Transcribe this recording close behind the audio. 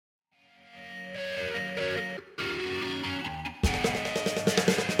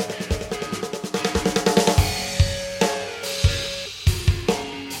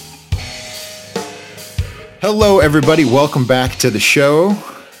Hello, everybody. Welcome back to the show.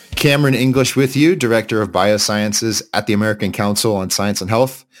 Cameron English with you, Director of Biosciences at the American Council on Science and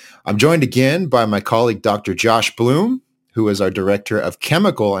Health. I'm joined again by my colleague, Dr. Josh Bloom, who is our Director of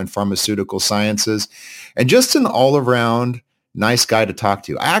Chemical and Pharmaceutical Sciences, and just an all-around nice guy to talk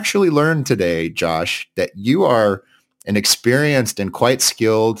to. I actually learned today, Josh, that you are an experienced and quite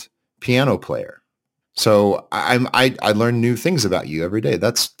skilled piano player. So I learn new things about you every day.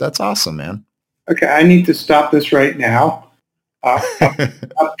 That's awesome, man. Okay, I need to stop this right now. A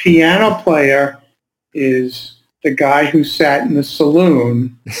piano player is the guy who sat in the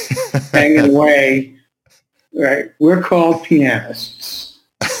saloon hanging away. Right? We're called pianists.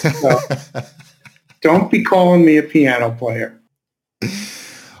 So don't be calling me a piano player.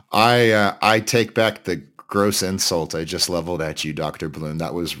 I take back the gross insult I just leveled at you, Dr. Bloom.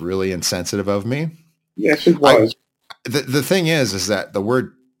 That was really insensitive of me. Yes, it was. The thing is that the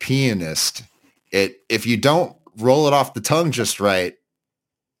word pianist, if you don't roll it off the tongue just right,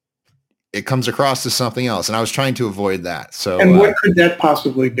 it comes across as something else. And I was trying to avoid that. So, and what could that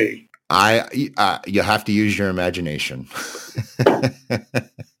possibly be? You have to use your imagination.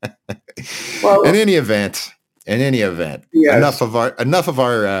 Well, in any event, yes. enough of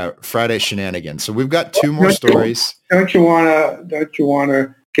our Friday shenanigans. So we've got two more stories. Don't you want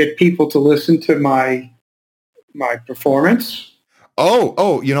to get people to listen to my performance?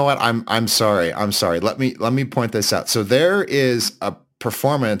 Oh, you know what? I'm sorry. Let me point this out. So there is a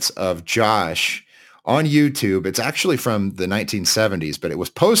performance of Josh on YouTube. It's actually from the 1970s, but it was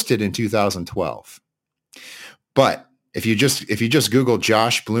posted in 2012. But if you just Google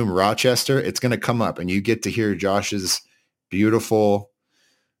Josh Bloom Rochester, it's going to come up, and you get to hear Josh's beautiful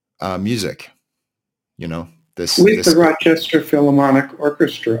music. You know, this the Rochester Philharmonic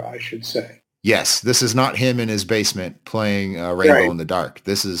Orchestra, I should say. Yes, this is not him in his basement playing Rainbow in the Dark.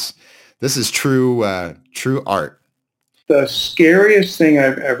 This is true art. The scariest thing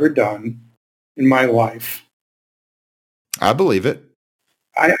I've ever done in my life. I believe it.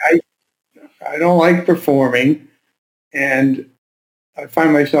 I don't like performing, and I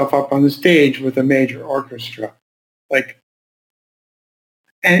find myself up on the stage with a major orchestra.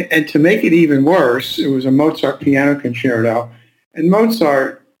 And to make it even worse, it was a Mozart piano concerto, and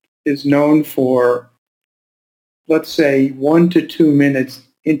Mozart is known for, let's say, 1 to 2 minutes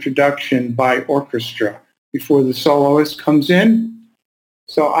introduction by orchestra before the soloist comes in.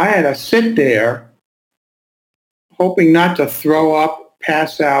 So I had to sit there hoping not to throw up,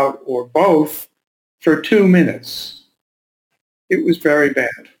 pass out, or both for 2 minutes. It was very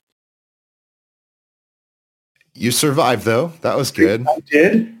bad. You survived, though. That was good. I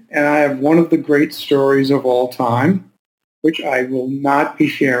did, and I have one of the great stories of all time, which I will not be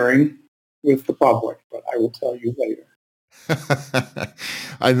sharing with the public, but I will tell you later.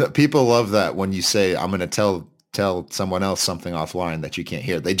 People love that when you say, I'm going to tell someone else something offline that you can't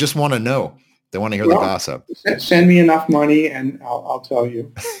hear. They just want to know. They want to hear the gossip. Send me enough money and I'll tell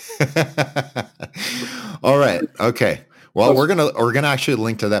you. All right. Okay. Well, we're gonna actually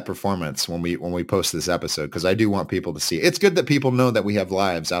link to that performance when we post this episode, because I do want people to see. It's good that people know that we have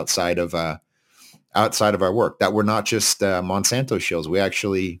lives outside of our work, that we're not just Monsanto shills. We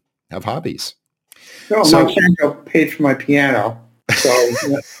actually have hobbies. No, Monsanto paid for my piano. So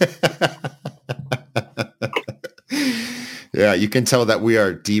yeah, you can tell that we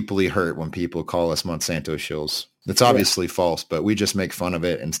are deeply hurt when people call us Monsanto shills. It's obviously false, but we just make fun of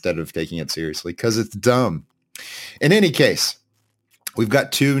it instead of taking it seriously because it's dumb. In any case, we've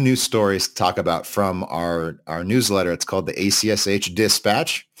got two news stories to talk about from our newsletter. It's called the ACSH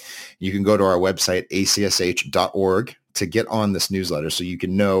Dispatch. You can go to our website, acsh.org, to get on this newsletter so you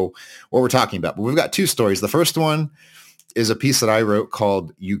can know what we're talking about. But we've got two stories. The first one is a piece that I wrote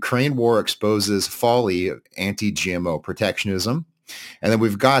called Ukraine War Exposes Folly of Anti-GMO Protectionism. And then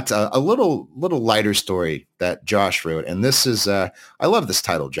we've got a little lighter story that Josh wrote. And this is, I love this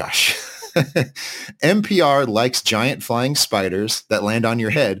title, Josh. NPR likes giant flying spiders that land on your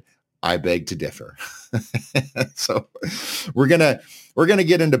head. I beg to differ. So we're gonna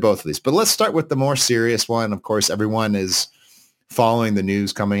get into both of these, but let's start with the more serious one. Of course, everyone is following the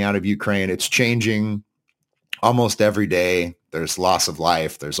news coming out of Ukraine. It's changing almost every day. There's loss of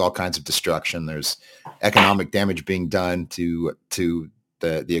life. There's all kinds of destruction. There's economic damage being done to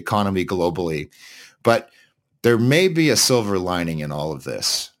the economy globally, but there may be a silver lining in all of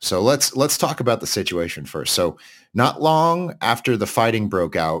this. So let's talk about the situation first. So not long after the fighting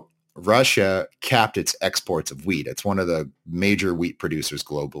broke out, Russia capped its exports of wheat. It's one of the major wheat producers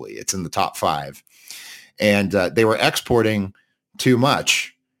globally. It's in the top 5. And they were exporting too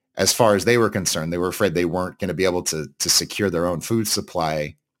much as far as they were concerned. They were afraid they weren't going to be able to secure their own food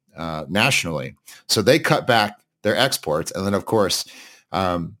supply nationally. So they cut back their exports. And then, of course,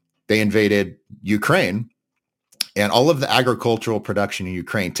 they invaded Ukraine. And all of the agricultural production in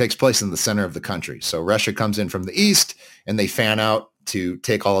Ukraine takes place in the center of the country. So Russia comes in from the east, and they fan out to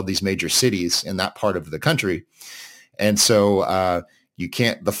take all of these major cities in that part of the country. And so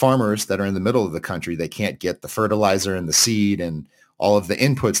the farmers that are in the middle of the country, they can't get the fertilizer and the seed and all of the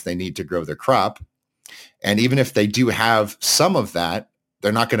inputs they need to grow their crop. And even if they do have some of that,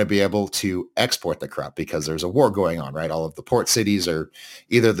 they're not going to be able to export the crop because there's a war going on, right? All of the port cities are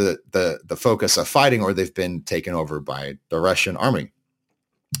either the focus of fighting, or they've been taken over by the Russian army.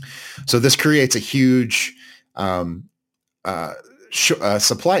 So this creates a huge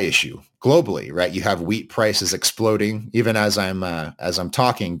supply issue globally, right? You have wheat prices exploding. Even as I'm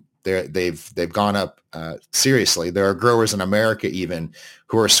talking, they've gone up seriously. There are growers in America even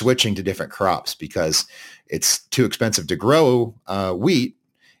who are switching to different crops because it's too expensive to grow wheat,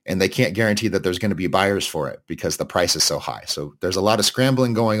 and they can't guarantee that there's going to be buyers for it because the price is so high. So there's a lot of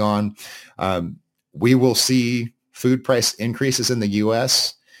scrambling going on. We will see food price increases in the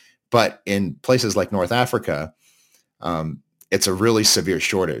U.S., but in places like North Africa, it's a really severe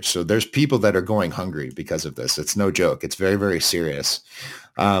shortage. So there's people that are going hungry because of this. It's no joke. It's very, very serious.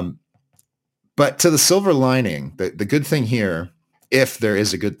 But to the silver lining, the good thing here, if there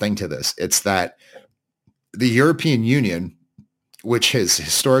is a good thing to this, it's that the European Union, which has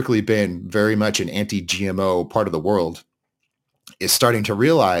historically been very much an anti-GMO part of the world, is starting to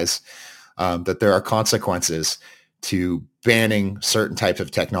realize that there are consequences to banning certain types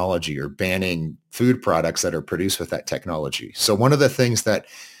of technology or banning food products that are produced with that technology. So one of the things that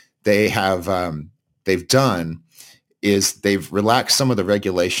they've done is they've relaxed some of the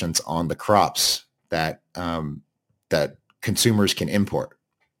regulations on the crops that consumers can import.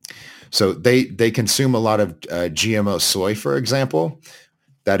 So they consume a lot of GMO soy, for example.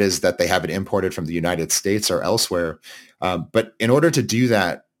 That is that they have it imported from the United States or elsewhere. But in order to do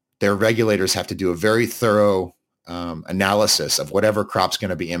that, their regulators have to do a very thorough analysis of whatever crop's going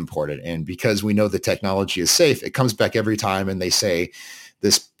to be imported. And because we know the technology is safe, it comes back every time and they say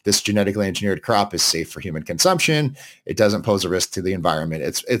this genetically engineered crop is safe for human consumption. It doesn't pose a risk to the environment.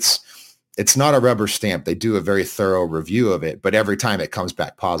 It's not a rubber stamp. They do a very thorough review of it, but every time it comes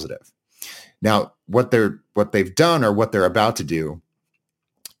back positive. Now, what they've done or what they're about to do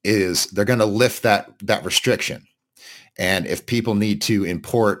is they're going to lift that restriction. And if people need to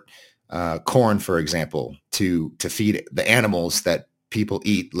import corn, for example, to feed the animals that people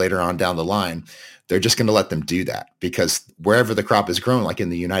eat later on down the line, they're just going to let them do that because wherever the crop is grown, like in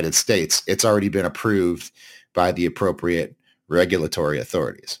the United States, it's already been approved by the appropriate regulatory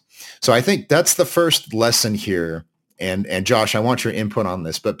authorities. So I think that's the first lesson here. And Josh, I want your input on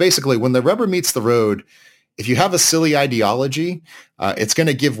this. But basically, when the rubber meets the road, if you have a silly ideology, it's going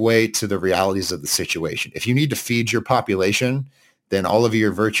to give way to the realities of the situation. If you need to feed your population, then all of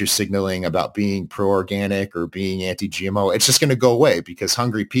your virtue signaling about being pro-organic or being anti-GMO, it's just going to go away because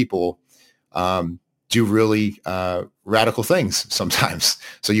hungry people do really radical things sometimes.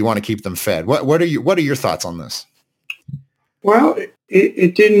 So you want to keep them fed. What are your thoughts on this? Well,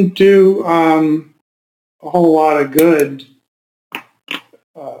 it didn't do a whole lot of good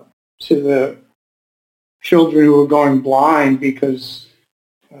to the children who were going blind because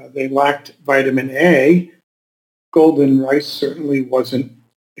they lacked vitamin A. Golden rice certainly wasn't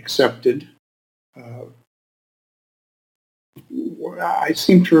accepted. I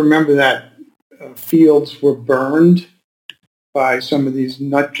seem to remember that fields were burned by some of these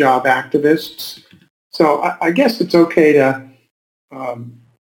nut job activists. So I guess it's okay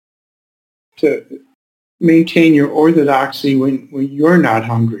to maintain your orthodoxy when you're not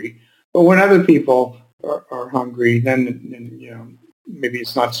hungry. But when other people are hungry, then maybe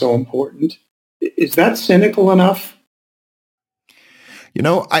it's not so important. Is that cynical enough?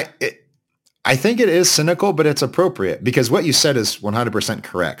 I think it is cynical, but it's appropriate because what you said is 100%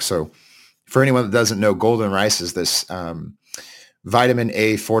 correct. So for anyone that doesn't know, golden rice is this vitamin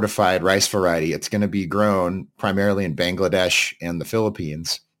A fortified rice variety. It's going to be grown primarily in Bangladesh and the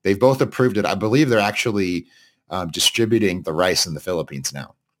Philippines. They've both approved it. I believe they're actually distributing the rice in the Philippines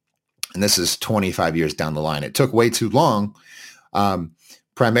now. And this is 25 years down the line. It took way too long,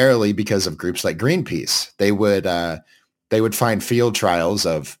 primarily because of groups like Greenpeace. They would find field trials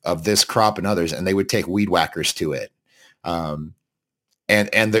of this crop and others, and they would take weed whackers to it. And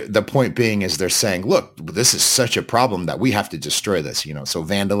the point being is they're saying, look, this is such a problem that we have to destroy this, so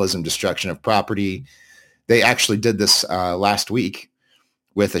vandalism, destruction of property. They actually did this last week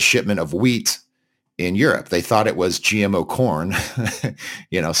with a shipment of wheat in Europe. They thought it was GMO corn,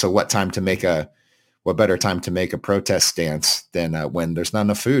 so what time to make a what better time to make a protest stance than when there's not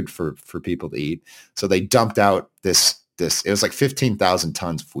enough food for people to eat. So they dumped out this, it was like 15,000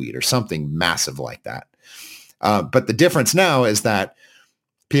 tons of wheat or something massive like that. But the difference now is that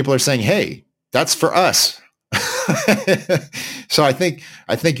people are saying, hey, that's for us. So I think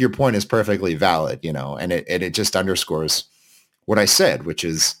your point is perfectly valid, and it just underscores what I said, which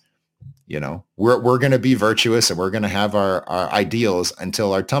is, we're going to be virtuous and we're going to have our ideals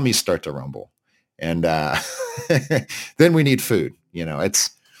until our tummies start to rumble. And then we need food.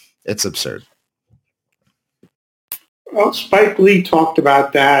 It's absurd. Well, Spike Lee talked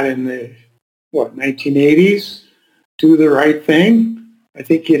about that in the, 1980s? Do the Right Thing. I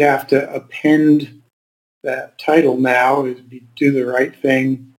think you'd have to append that title now is Do the Right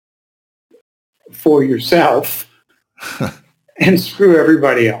Thing for yourself and screw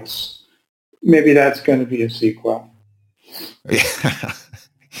everybody else. Maybe that's going to be a sequel. Yeah.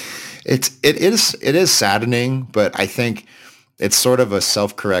 It is saddening, but I think it's sort of a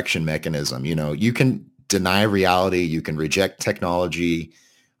self-correction mechanism. You can deny reality, you can reject technology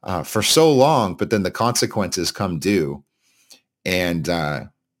for so long, but then the consequences come due, and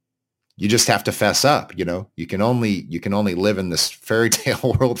you just have to fess up. You can only live in this fairy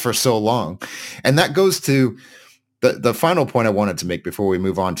tale world for so long, and that goes to the final point I wanted to make before we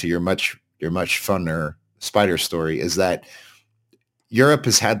move on to your much funner spider story, is that Europe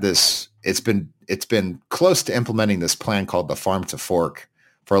has had this. It's been close to implementing this plan called the Farm to Fork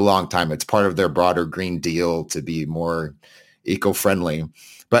for a long time. It's part of their broader Green Deal to be more eco-friendly.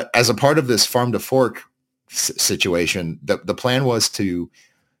 But as a part of this Farm to Fork situation, the plan was to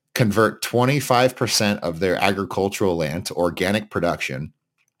convert 25% of their agricultural land to organic production,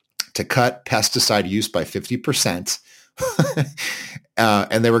 to cut pesticide use by 50%.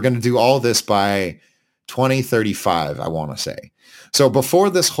 And they were going to do all this by 2035, I want to say. So before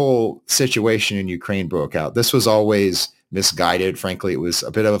this whole situation in Ukraine broke out, this was always misguided. Frankly, it was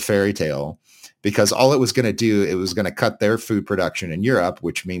a bit of a fairy tale, because all it was going to do, it was going to cut their food production in Europe,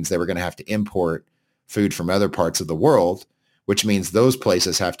 which means they were going to have to import food from other parts of the world, which means those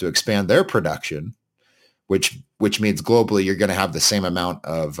places have to expand their production, which means globally you're going to have the same amount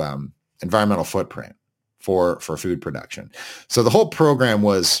of environmental footprint for food production. So the whole program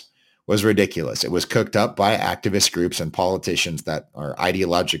was ridiculous. It was cooked up by activist groups and politicians that are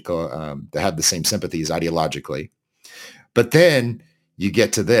ideological, that have the same sympathies ideologically. But then you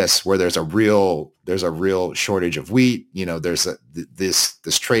get to this where there's a real shortage of wheat. There's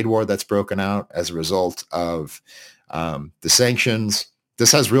this trade war that's broken out as a result of the sanctions.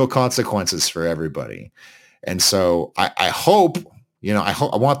 This has real consequences for everybody. And so I hope,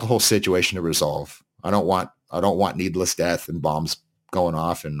 I want the whole situation to resolve. I don't want needless death and bombs going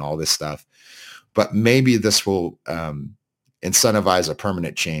off and all this stuff. But maybe this will incentivize a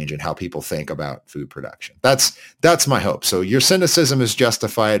permanent change in how people think about food production. That's my hope. So your cynicism is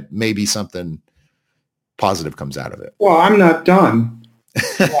justified. Maybe something positive comes out of it. Well, I'm not done.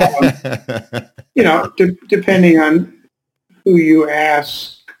 Depending on who you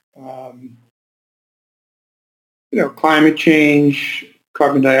ask, climate change,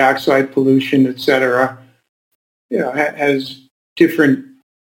 carbon dioxide pollution, et cetera, has different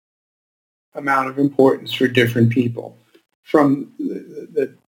amount of importance for different people. From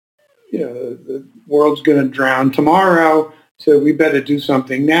the world's going to drown tomorrow to we better do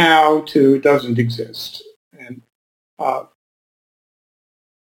something now to it doesn't exist. And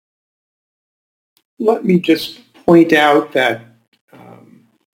let me just point out that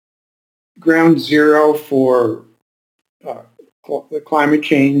ground zero for the climate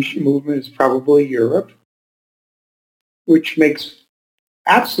change movement is probably Europe, which makes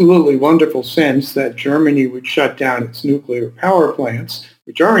absolutely wonderful sense that Germany would shut down its nuclear power plants,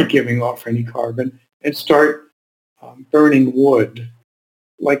 which aren't giving off any carbon, and start burning wood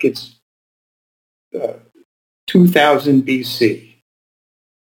like it's 2000 BC.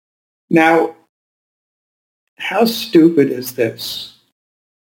 Now, how stupid is this?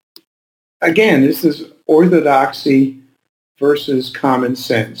 Again, this is orthodoxy versus common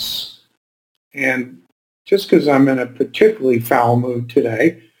sense. And just because I'm in a particularly foul mood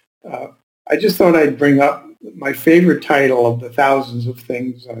today, I just thought I'd bring up my favorite title of the thousands of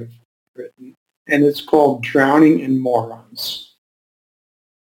things I've written, and it's called Drowning in Morons.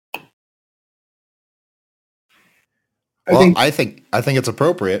 I think it's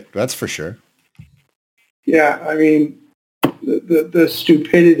appropriate. That's for sure. Yeah, I mean, the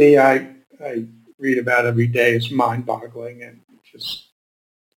stupidity I read about every day is mind-boggling, and just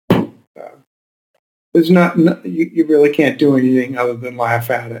there's you really can't do anything other than laugh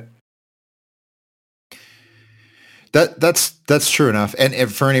at it. That's true enough. And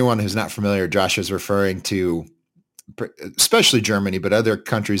if, for anyone who's not familiar, Josh is referring to especially Germany, but other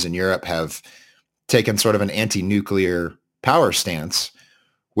countries in Europe have taken sort of an anti-nuclear power stance,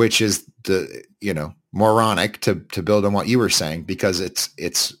 which is moronic to build on what you were saying, because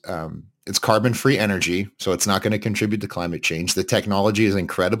it's carbon-free energy, so it's not going to contribute to climate change. The technology is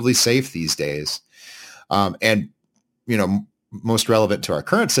incredibly safe these days, and most relevant to our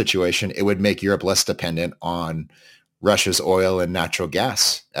current situation, it would make Europe less dependent on Russia's oil and natural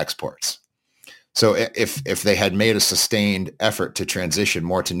gas exports. So if they had made a sustained effort to transition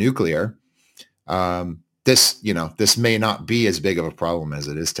more to nuclear, this may not be as big of a problem as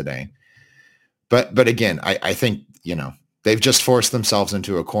it is today. But again, I think, they've just forced themselves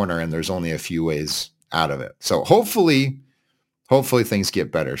into a corner, and there's only a few ways out of it. So hopefully things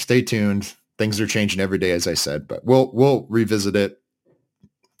get better. Stay tuned. Things are changing every day, as I said, but we'll revisit it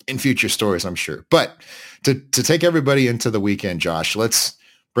in future stories, I'm sure. But to take everybody into the weekend, Josh, let's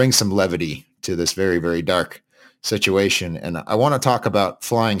bring some levity to this very, very dark situation. And I want to talk about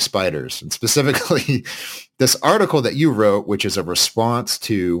flying spiders, and specifically this article that you wrote, which is a response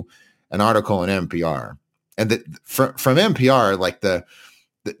to an article in NPR. And from NPR, like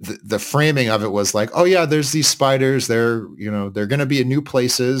the framing of it was like, oh yeah, there's these spiders. They're going to be in new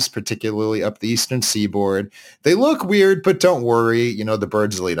places, particularly up the eastern seaboard. They look weird, but don't worry. The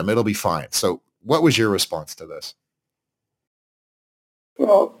birds will eat them. It'll be fine. So what was your response to this?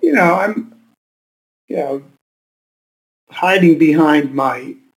 Well, I'm, hiding behind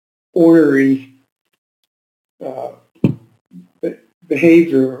my ornery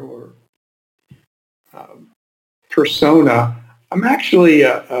behavior or persona. I'm actually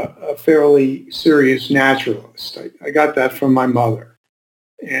a fairly serious naturalist. I got that from my mother.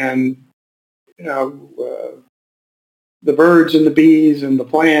 And, the birds and the bees and the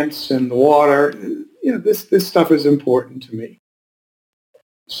plants and the water, this stuff is important to me.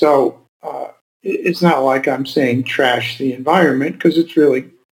 So it's not like I'm saying trash the environment, because it's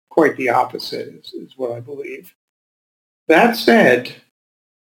really quite the opposite is what I believe. That said,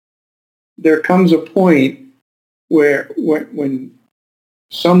 there comes a point where when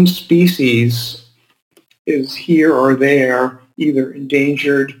some species is here or there, either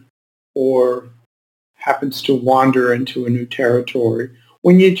endangered or happens to wander into a new territory,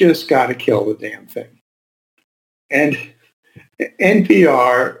 when you just got to kill the damn thing. And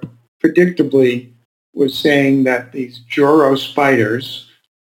NPR predictably was saying that these Joro spiders,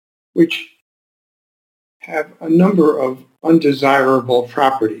 which have a number of undesirable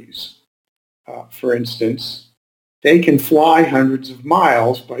properties, for instance, they can fly hundreds of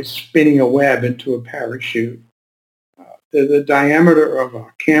miles by spinning a web into a parachute. They're the diameter of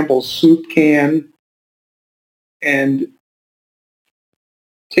a Campbell's soup can. And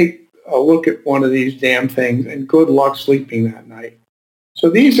take a look at one of these damn things, and good luck sleeping that night.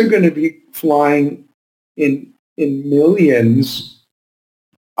 So these are going to be flying in millions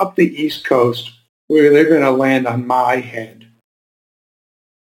up the East Coast, where they're going to land on my head.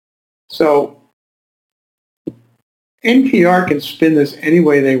 So NPR can spin this any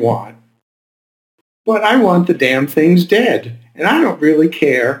way they want, but I want the damn things dead. And I don't really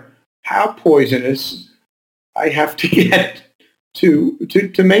care how poisonous I have to get to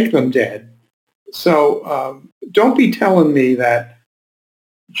make them dead. So don't be telling me that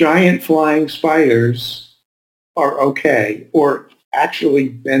giant flying spiders are okay, or actually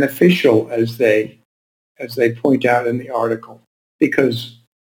beneficial, as they point out in the article, because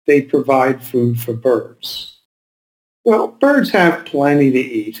they provide food for birds. Well, birds have plenty to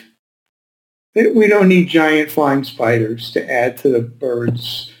eat. We don't need giant flying spiders to add to the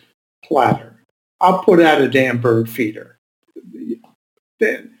birds' platter. I'll put out a damn bird feeder.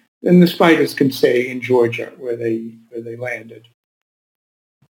 Then the spiders can stay in Georgia where they landed.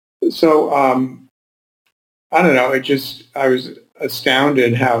 So I don't know. I was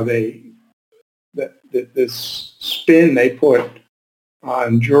astounded how this spin they put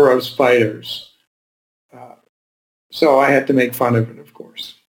on Joro spiders. So I had to make fun of it, of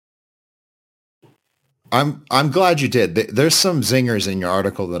course. I'm glad you did. There's some zingers in your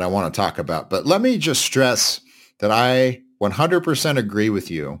article that I want to talk about, but let me just stress that I 100% agree with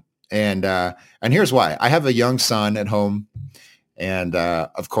you. And here's why. I have a young son at home, and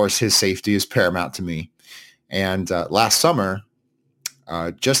of course his safety is paramount to me. And last summer,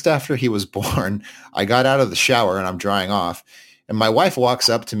 just after he was born, I got out of the shower and I'm drying off, and my wife walks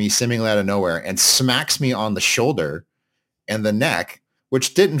up to me seemingly out of nowhere and smacks me on the shoulder and the neck,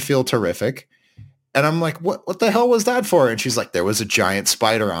 which didn't feel terrific. And I'm like, what the hell was that for? And she's like, there was a giant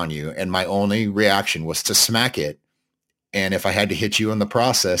spider on you. And my only reaction was to smack it. And if I had to hit you in the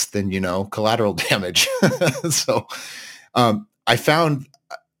process, then, collateral damage. So I found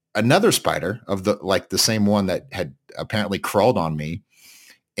another spider of the same one that had apparently crawled on me.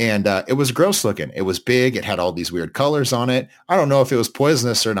 And it was gross looking. It was big. It had all these weird colors on it. I don't know if it was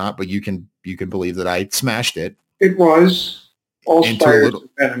poisonous or not, but you can believe that I smashed it. It was. All into spiders are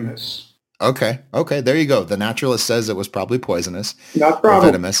venomous. Okay. There you go. The naturalist says it was probably poisonous. Not probably.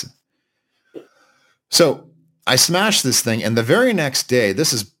 Venomous. So I smashed this thing, and the very next day,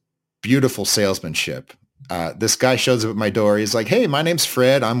 this is beautiful salesmanship. This guy shows up at my door. He's like, "Hey, my name's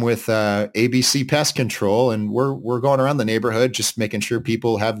Fred. I'm with ABC Pest Control, and we're going around the neighborhood just making sure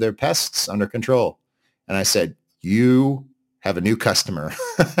people have their pests under control." And I said, "You have a new customer."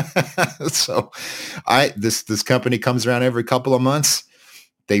 So this company comes around every couple of months.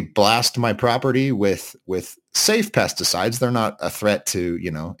 They blast my property with safe pesticides. They're not a threat to,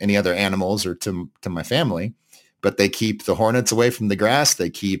 any other animals or to my family, but they keep the hornets away from the grass. They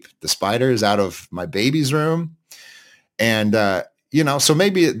keep the spiders out of my baby's room. And, so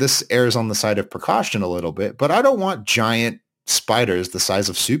maybe this errs on the side of precaution a little bit, but I don't want giant spiders the size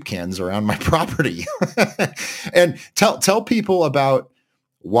of soup cans around my property. And tell people about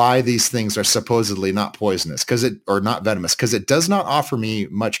why these things are supposedly not poisonous or not venomous, because it does not offer me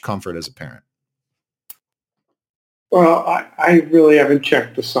much comfort as a parent. Well, I really haven't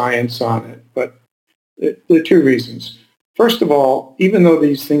checked the science on it, but there are two reasons. First of all, even though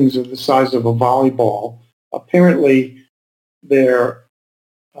these things are the size of a volleyball, apparently their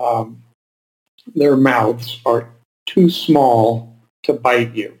mouths are too small to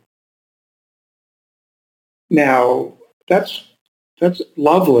bite you. Now, that's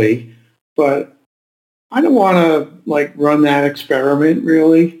lovely, but I don't want to run that experiment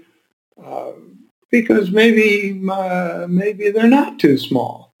really, because maybe they're not too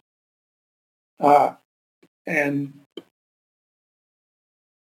small. And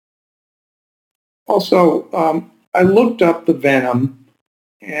also, I looked up the venom,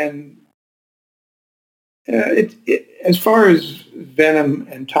 and as far as venom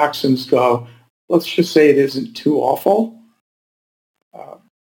and toxins go, let's just say it isn't too awful.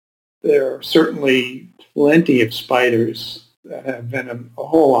 There are certainly plenty of spiders that have venom a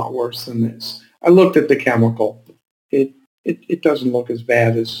whole lot worse than this. I looked at the chemical. It doesn't look as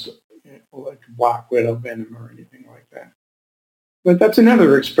bad as like black widow venom or anything like that. But that's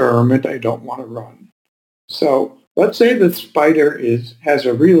another experiment I don't want to run. So let's say the spider has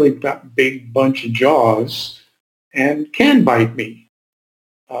a really big bunch of jaws and can bite me.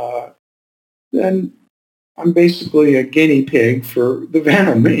 Then I'm basically a guinea pig for the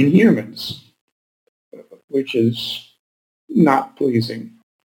venom in humans, which is not pleasing.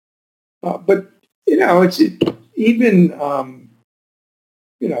 But it's even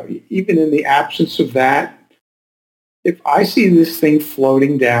even in the absence of that, if I see this thing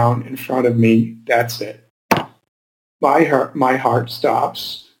floating down in front of me, that's it. My heart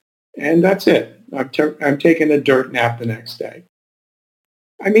stops, and that's it. I'm taking a dirt nap the next day.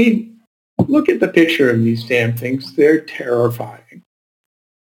 I mean, look at the picture of these damn things. They're terrifying.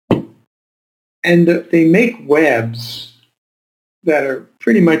 And they make webs that are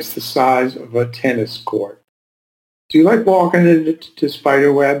pretty much the size of a tennis court. Do you like walking into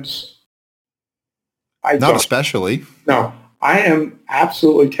spider webs? I Not don't. especially. No, I am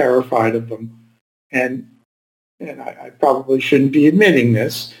absolutely terrified of them. And I probably shouldn't be admitting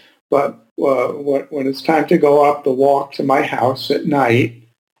this, but when it's time to go up the walk to my house at night,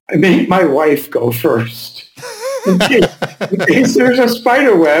 I make my wife go first. In case there's a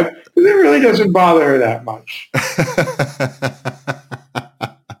spider web, because it really doesn't bother her that much.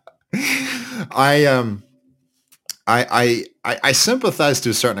 I sympathize to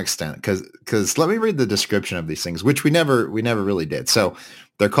a certain extent because let me read the description of these things, which we never really did. So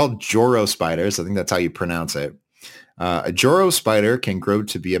they're called Joro spiders. I think that's how you pronounce it. A Joro spider can grow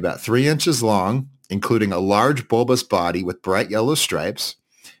to be about 3 inches long, including a large bulbous body with bright yellow stripes.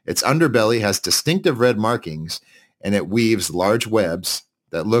 Its underbelly has distinctive red markings, and it weaves large webs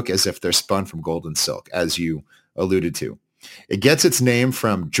that look as if they're spun from golden silk, as you alluded to. It gets its name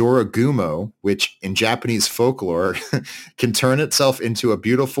from Jorogumo, which in Japanese folklore can turn itself into a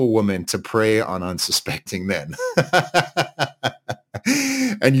beautiful woman to prey on unsuspecting men.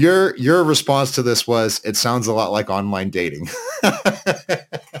 And your response to this was, it sounds a lot like online dating.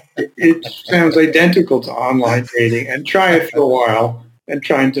 It sounds identical to online dating, and try it for a while and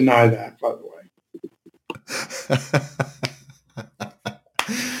try and deny that, by the way.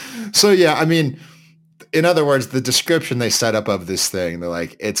 So, yeah, I mean, in other words, the description they set up of this thing, they're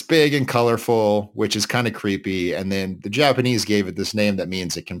like, it's big and colorful, which is kind of creepy. And then the Japanese gave it this name that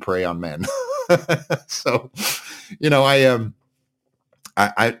means it can prey on men. So It's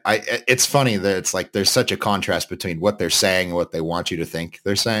funny that it's like there's such a contrast between what they're saying and what they want you to think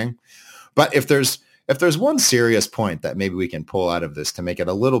they're saying. But if there's one serious point that maybe we can pull out of this to make it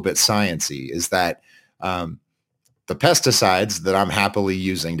a little bit sciencey is that the pesticides that I'm happily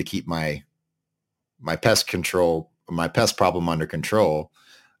using to keep my pest problem under control,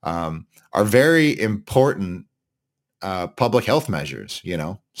 are very important public health measures,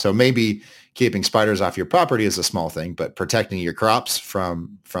 So maybe keeping spiders off your property is a small thing, but protecting your crops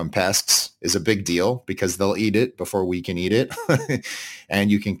from pests is a big deal because they'll eat it before we can eat it.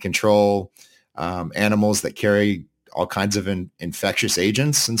 And you can control animals that carry all kinds of infectious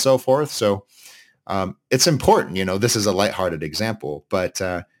agents and so forth. So it's important, this is a lighthearted example, but,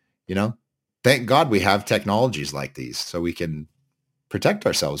 thank God we have technologies like these so we can protect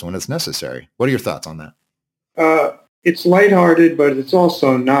ourselves when it's necessary. What are your thoughts on that? It's lighthearted, but it's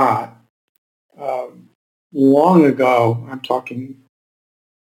also not. Long ago, I'm talking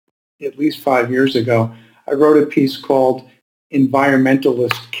at least 5 years ago, I wrote a piece called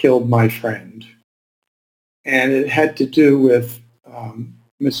Environmentalist Killed My Friend. And it had to do with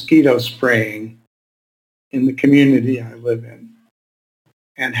mosquito spraying in the community I live in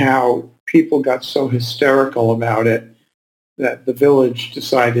and how people got so hysterical about it that the village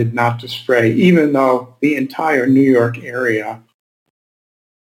decided not to spray, even though the entire New York area,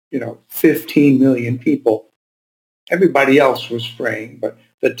 15 million people, everybody else was spraying, but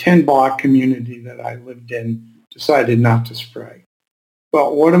the 10-block community that I lived in decided not to spray.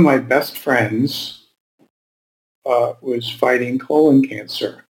 Well, one of my best friends was fighting colon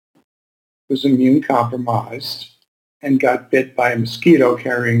cancer, was immune compromised, and got bit by a mosquito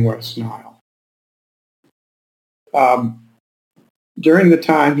carrying West Nile. During the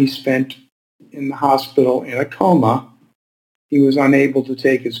time he spent in the hospital in a coma, he was unable to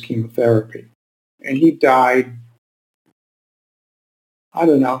take his chemotherapy. And he died,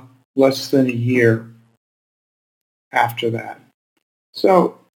 less than a year after that.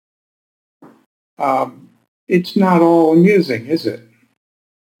 So it's not all amusing, is it?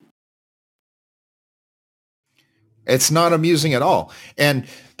 It's not amusing at all. And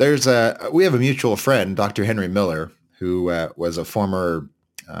we have a mutual friend, Dr. Henry Miller, who was a former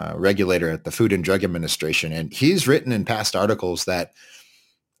regulator at the Food and Drug Administration. And he's written in past articles that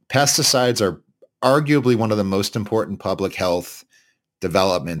pesticides are arguably one of the most important public health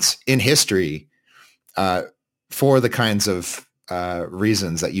developments in history for the kinds of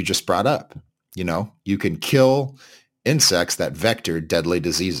reasons that you just brought up. You can kill insects that vector deadly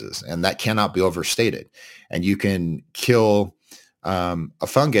diseases, and that cannot be overstated. And you can kill a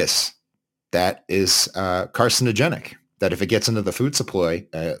fungus that is carcinogenic, that if it gets into the food supply,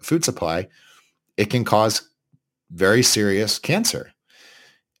 it can cause very serious cancer.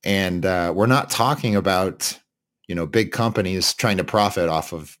 And we're not talking about, big companies trying to profit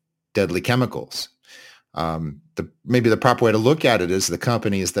off of deadly chemicals. Maybe the proper way to look at it is the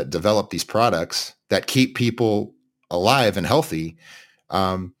companies that develop these products that keep people alive and healthy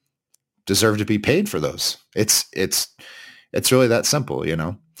deserve to be paid for those. It's really that simple,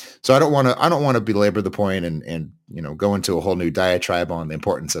 So I don't want to belabor the point and go into a whole new diatribe on the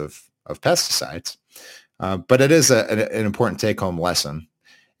importance of pesticides. But it is an important take-home lesson.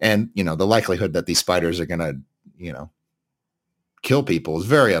 And, the likelihood that these spiders are going to, kill people is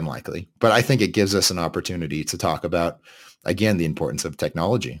very unlikely. But I think it gives us an opportunity to talk about, again, the importance of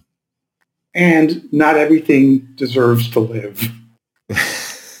technology. And not everything deserves to live.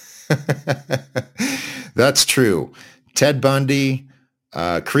 That's true. Ted Bundy,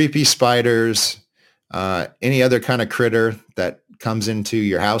 creepy spiders, any other kind of critter that comes into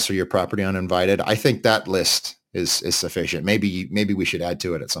your house or your property uninvited. I think that list is sufficient. Maybe we should add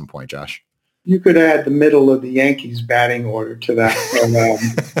to it at some point, Josh. You could add the middle of the Yankees batting order to that.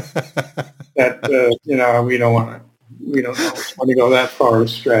 We don't want to go that far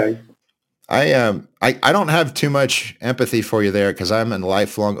astray. I don't have too much empathy for you there because I'm a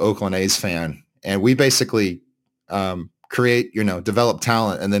lifelong Oakland A's fan, and we basically create, develop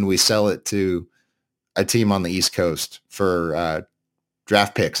talent, and then we sell it to a team on the East Coast for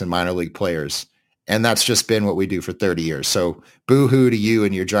draft picks and minor league players. And that's just been what we do for 30 years. So boo-hoo to you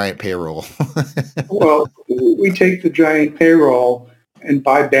and your giant payroll. Well, we take the giant payroll and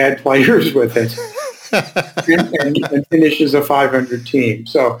buy bad players with it and finish as a 500 team.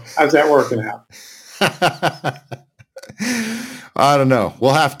 So how's that working out? I don't know.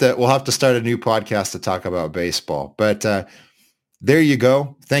 We'll have to start a new podcast to talk about baseball. But there you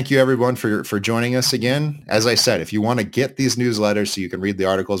go. Thank you, everyone, for joining us again. As I said, if you want to get these newsletters so you can read the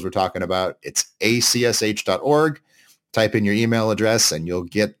articles we're talking about, it's acsh.org. Type in your email address, and you'll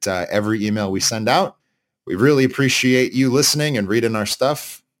get every email we send out. We really appreciate you listening and reading our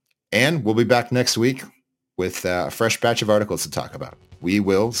stuff. And we'll be back next week with a fresh batch of articles to talk about. We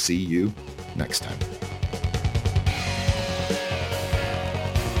will see you next time.